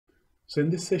So in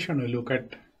this session, we look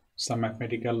at some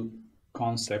mathematical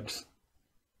concepts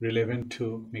relevant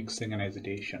to mixing and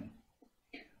agitation.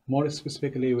 More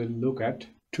specifically, we'll look at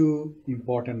two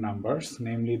important numbers,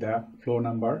 namely the flow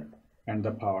number and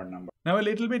the power number. Now a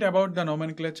little bit about the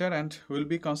nomenclature, and we'll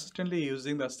be consistently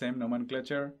using the same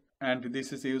nomenclature, and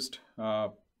this is used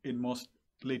in most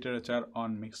literature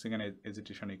on mixing and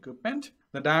agitation equipment.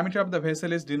 The diameter of the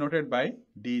vessel is denoted by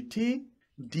dt.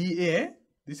 dA,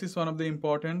 this is one of the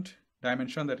important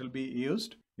dimension that will be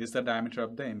used, is the diameter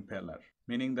of the impeller,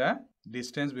 meaning the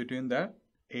distance between the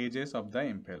edges of the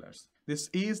impellers. This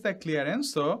E is the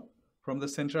clearance, so from the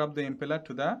center of the impeller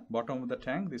to the bottom of the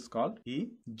tank, this is called E.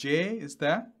 J is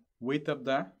the width of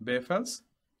the baffles.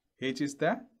 H is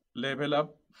the level of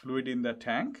fluid in the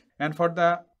tank. And for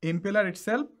the impeller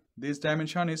itself, this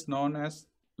dimension is known as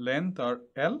length or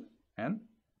L, and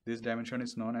this dimension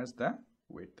is known as the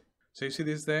width. So you see,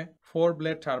 this is the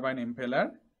 4-blade turbine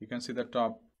impeller. You can see the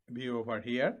top view over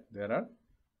here. There are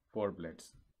 4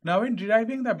 blades. Now in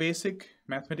deriving the basic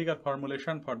mathematical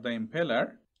formulation for the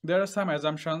impeller, there are some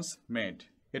assumptions made.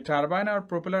 A turbine or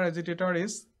propeller agitator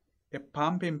is a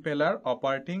pump impeller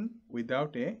operating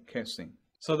without a casing.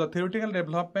 So the theoretical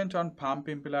development on pump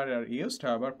impeller are used.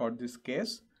 However, for this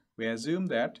case, we assume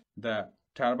that the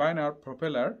turbine or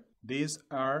propeller, these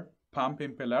are pump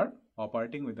impeller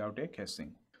operating without a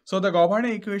casing. So the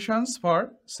governing equations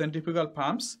for centrifugal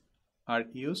pumps are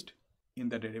used in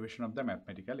the derivation of the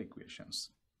mathematical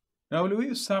equations. Now we'll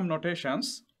use some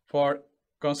notations for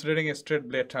considering a straight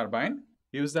blade turbine.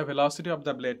 Use the velocity of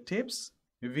the blade tips.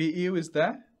 Vu is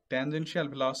the tangential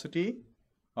velocity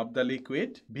of the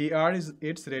liquid. Vr is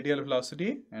its radial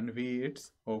velocity, and V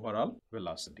its overall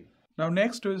velocity. Now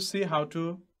next we'll see how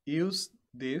to use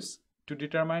this to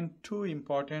determine two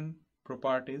important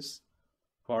properties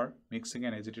for mixing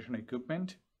and agitation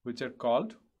equipment, which are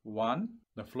called 1,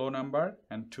 the flow number,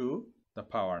 and 2, the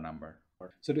power number.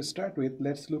 So to start with,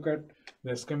 let's look at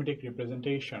the schematic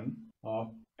representation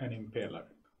of an impeller.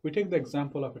 We take the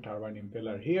example of a turbine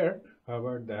impeller here.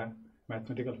 However, the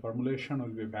mathematical formulation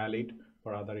will be valid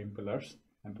for other impellers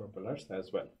and propellers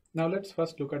as well. Now let's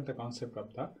first look at the concept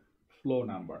of the flow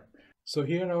number. So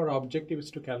here our objective is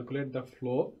to calculate the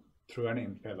flow through an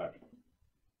impeller.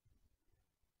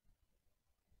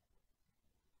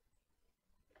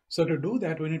 So to do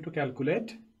that, we need to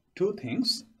calculate two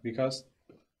things, because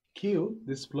Q,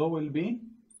 this flow, will be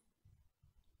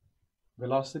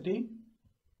velocity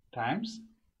times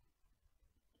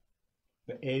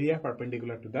the area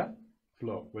perpendicular to the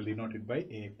flow. We'll denote it by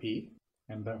AP,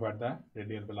 and what the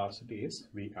radial velocity is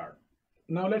VR.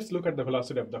 Now let's look at the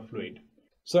velocity of the fluid.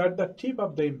 So at the tip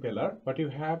of the impeller, what you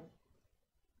have,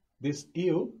 this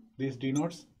U, this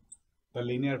denotes the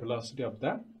linear velocity of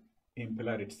the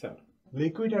impeller itself.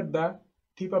 Liquid at the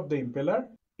tip of the impeller,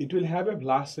 it will have a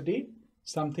velocity,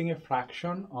 something a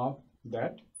fraction of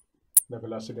that, the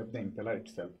velocity of the impeller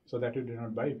itself. So that will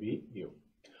denote by VU.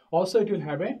 Also, it will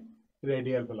have a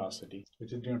radial velocity,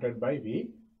 which is denoted by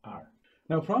VR.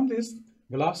 Now from this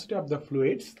velocity of the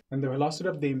fluids and the velocity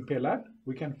of the impeller,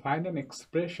 we can find an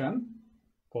expression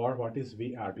for what is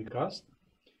VR, because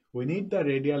we need the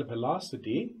radial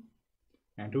velocity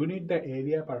and we need the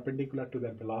area perpendicular to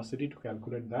that velocity to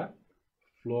calculate the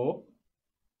flow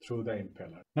through the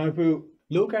impeller. Now if you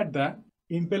look at the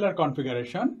impeller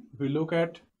configuration, if we look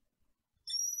at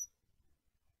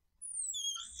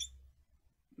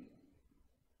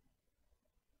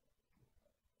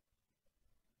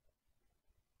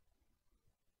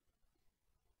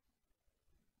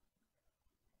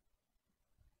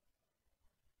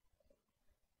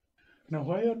now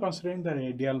why you are considering the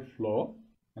radial flow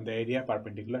and the area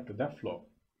perpendicular to the flow.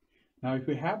 Now if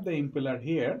we have the impeller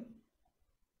here,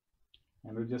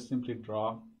 and we just simply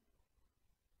draw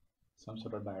some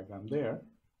sort of diagram there.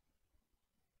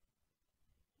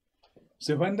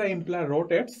 So when the impeller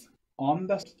rotates on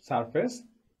the surface,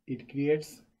 it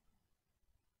creates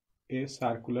a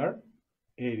circular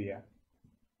area,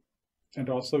 and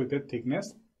also with a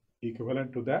thickness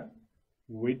equivalent to the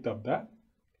width of the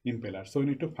impeller. So we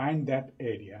need to find that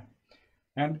area.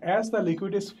 And as the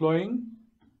liquid is flowing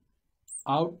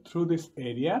out through this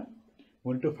area,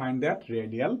 we need to find that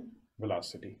radial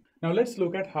velocity. Now let's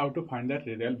look at how to find that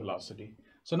radial velocity.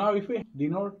 So now if we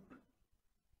denote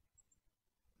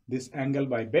this angle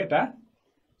by beta,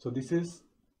 so this is,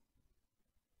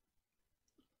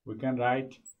 we can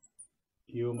write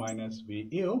U minus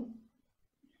VU,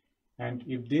 and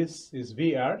if this is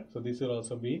VR, so this will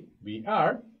also be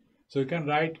VR. So you can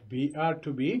write VR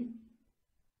to be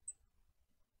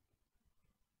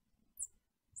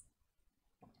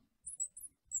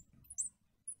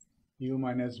U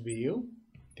minus VU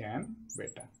tan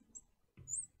beta.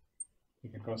 You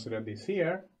can consider this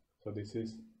here. So this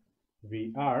is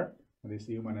VR, and this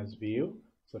U minus VU.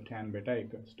 So tan beta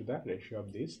equals to the ratio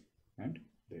of this and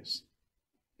this.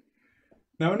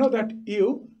 Now we know that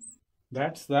U,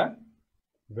 that's the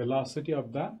velocity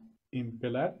of the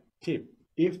impeller tip.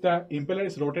 If the impeller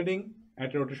is rotating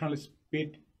at a rotational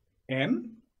speed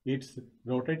n, it's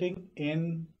rotating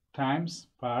n times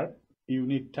per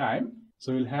unit time.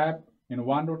 So we'll have in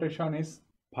one rotation is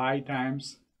pi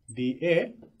times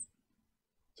dA.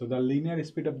 So the linear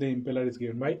speed of the impeller is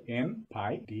given by n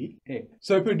pi dA.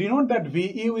 So if we denote that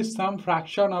VU is some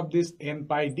fraction of this n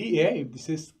pi dA, if this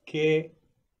is k,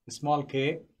 small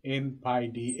k, n pi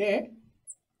dA,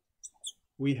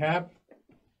 we have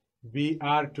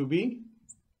VR to be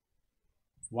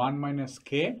 1 minus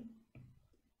k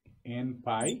n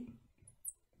pi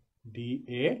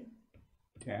dA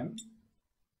tan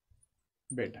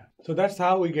beta. So that's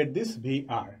how we get this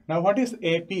VR. Now what is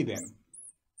AP then?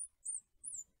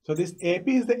 So this AP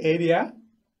is the area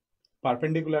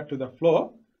perpendicular to the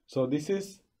flow. So this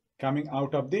is coming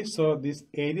out of this. So this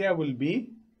area will be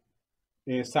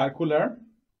a circular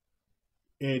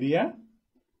area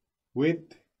with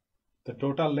the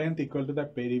total length equal to the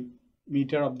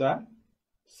perimeter of the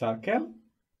circle.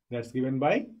 That's given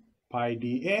by pi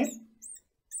dA.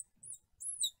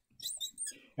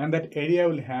 And that area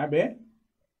will have a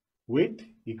width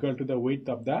equal to the width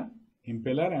of the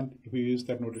impeller. And if we use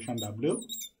that notation W, you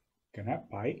can have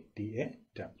pi dA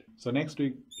W. So next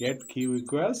we get Q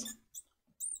equals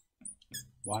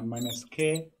 1 minus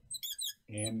k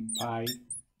n pi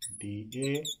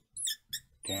dA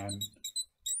tan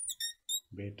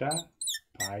beta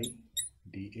pi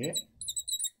dA.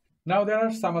 Now there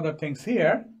are some other things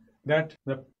here, that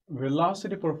the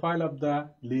velocity profile of the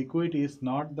liquid is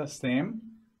not the same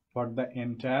for the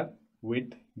entire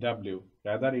width W.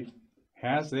 Rather it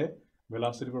has a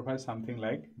velocity profile something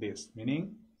like this,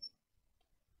 meaning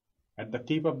at the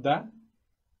tip of the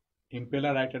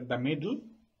impeller right at the middle,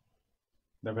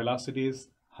 the velocity is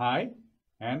high,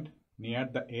 and near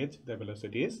the edge the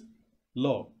velocity is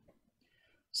low.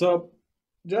 So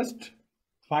just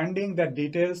finding the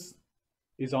details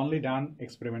is only done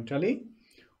experimentally.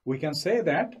 We can say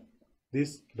that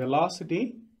this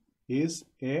velocity is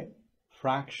a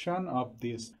fraction of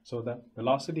this. So the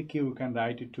velocity Q, we can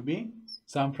write it to be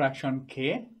some fraction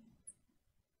k,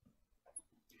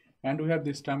 and we have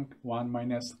this term 1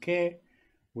 minus k,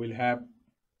 we'll have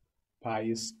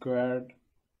pi squared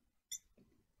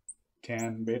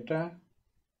tan beta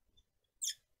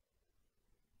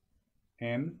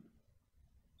n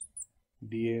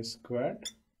dA squared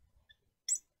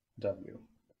W.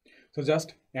 So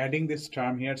just adding this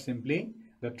term here, simply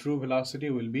the true velocity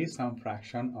will be some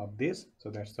fraction of this. So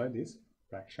that's why this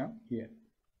fraction here.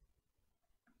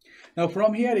 Now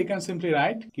from here you can simply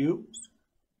write Q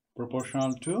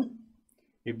proportional to,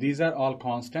 if these are all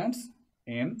constants,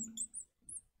 n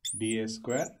dA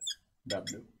square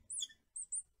W.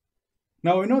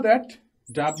 Now we know that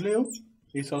W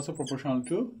is also proportional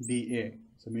to dA.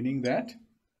 So meaning that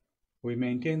we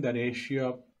maintain the ratio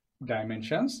of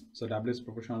dimensions. So W is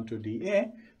proportional to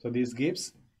dA. So this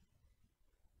gives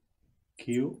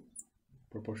Q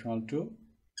proportional to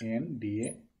n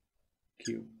dA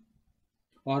Q.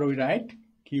 Or we write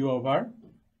Q over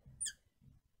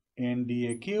n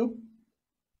dA cube.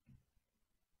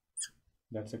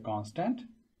 That's a constant.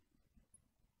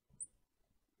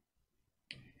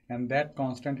 And that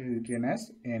constant is written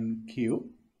as NQ,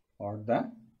 or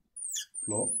the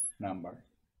flow number.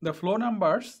 The flow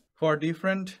numbers for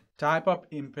different type of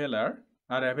impeller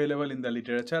are available in the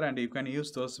literature, and you can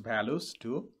use those values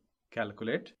to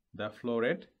calculate the flow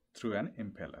rate through an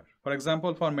impeller. For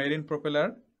example, for marine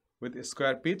propeller with a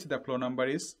square pitch, the flow number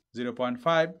is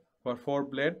 0.5. For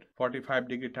 4-blade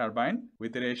 45-degree turbine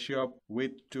with a ratio of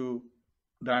width to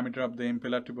diameter of the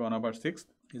impeller to be 1/6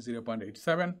 is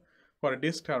 0.87. For a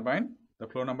disc turbine, the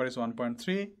flow number is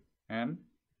 1.3, and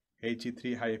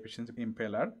HE3 high efficiency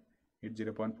impeller is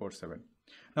 0.47.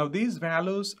 Now these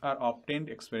values are obtained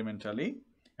experimentally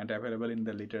and available in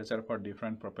the literature for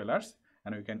different propellers,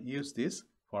 and we can use this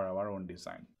for our own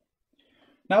design.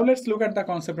 Now let's look at the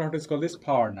concept of what is called this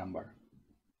power number.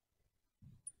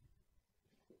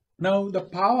 Now the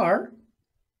power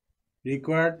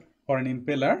required for an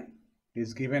impeller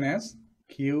is given as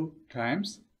Q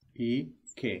times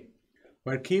EK,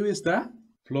 where Q is the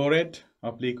flow rate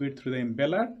of liquid through the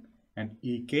impeller and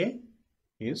EK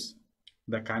is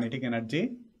the kinetic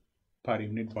energy per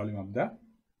unit volume of the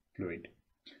fluid.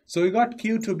 So we got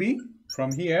Q to be,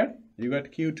 from here you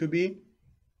got Q to be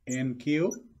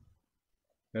NQ,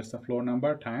 that's the flow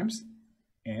number, times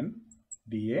N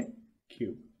dA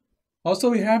cube.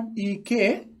 Also we have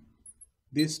EK,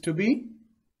 this to be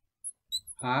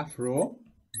half rho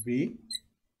v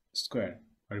square,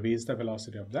 where v is the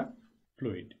velocity of the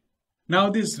fluid. Now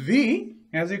this v,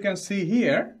 as you can see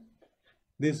here,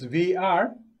 this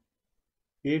Vr,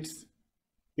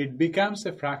 it becomes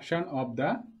a fraction of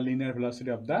the linear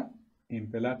velocity of the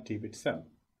impeller tip itself.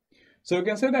 So you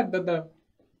can say that the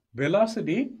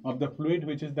velocity of the fluid,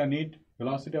 which is the net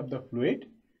velocity of the fluid,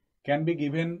 can be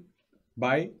given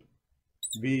by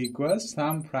v equals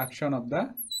some fraction of the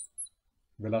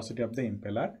velocity of the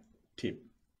impeller tip.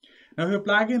 Now if you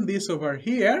plug in this over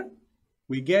here,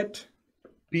 we get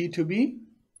P to be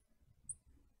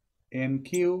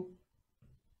NQ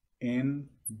n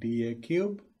dA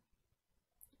cube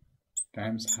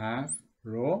times half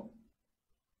rho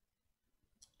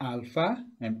alpha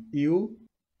and u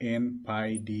n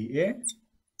pi dA,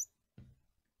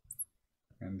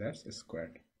 and that's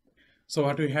squared. So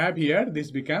what we have here,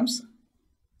 this becomes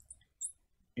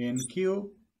NQ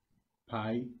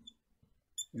pi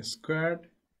squared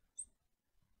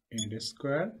and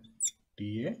square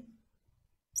dA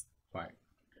phi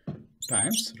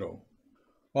times rho.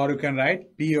 Or you can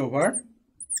write P over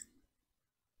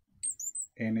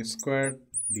n squared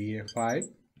dA phi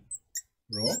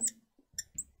rho,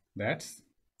 that's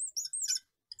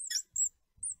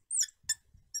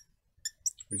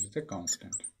which is a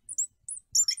constant.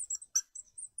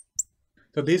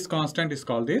 So this constant is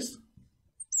called this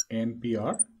NP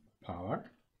or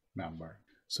power number.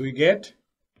 So we get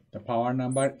the power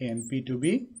number NP to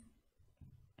be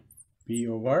P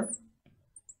over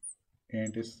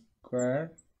n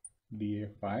squared dA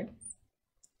phi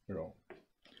rho.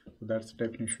 So that's the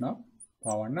definition of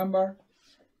power number,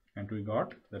 and we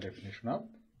got the definition of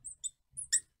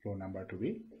flow number to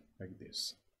be like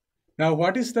this. Now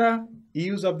what is the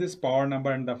use of this power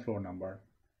number and the flow number?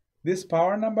 This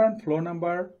power number and flow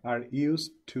number are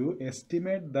used to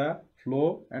estimate the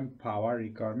flow and power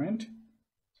requirement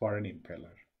for an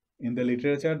impeller. In the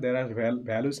literature, there are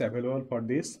values available for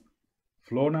this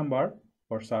flow number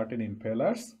for certain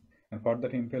impellers, and for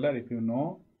that impeller, if you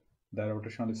know the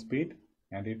rotational speed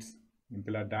and its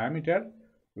impeller diameter,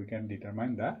 we can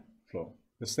determine the flow.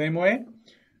 The same way,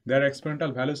 there are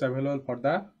experimental values available for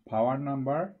the power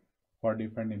number for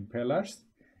different impellers,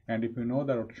 and if you know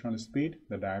the rotational speed,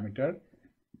 the diameter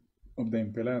of the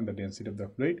impeller and the density of the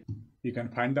fluid, you can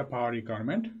find the power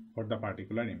requirement for the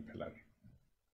particular impeller.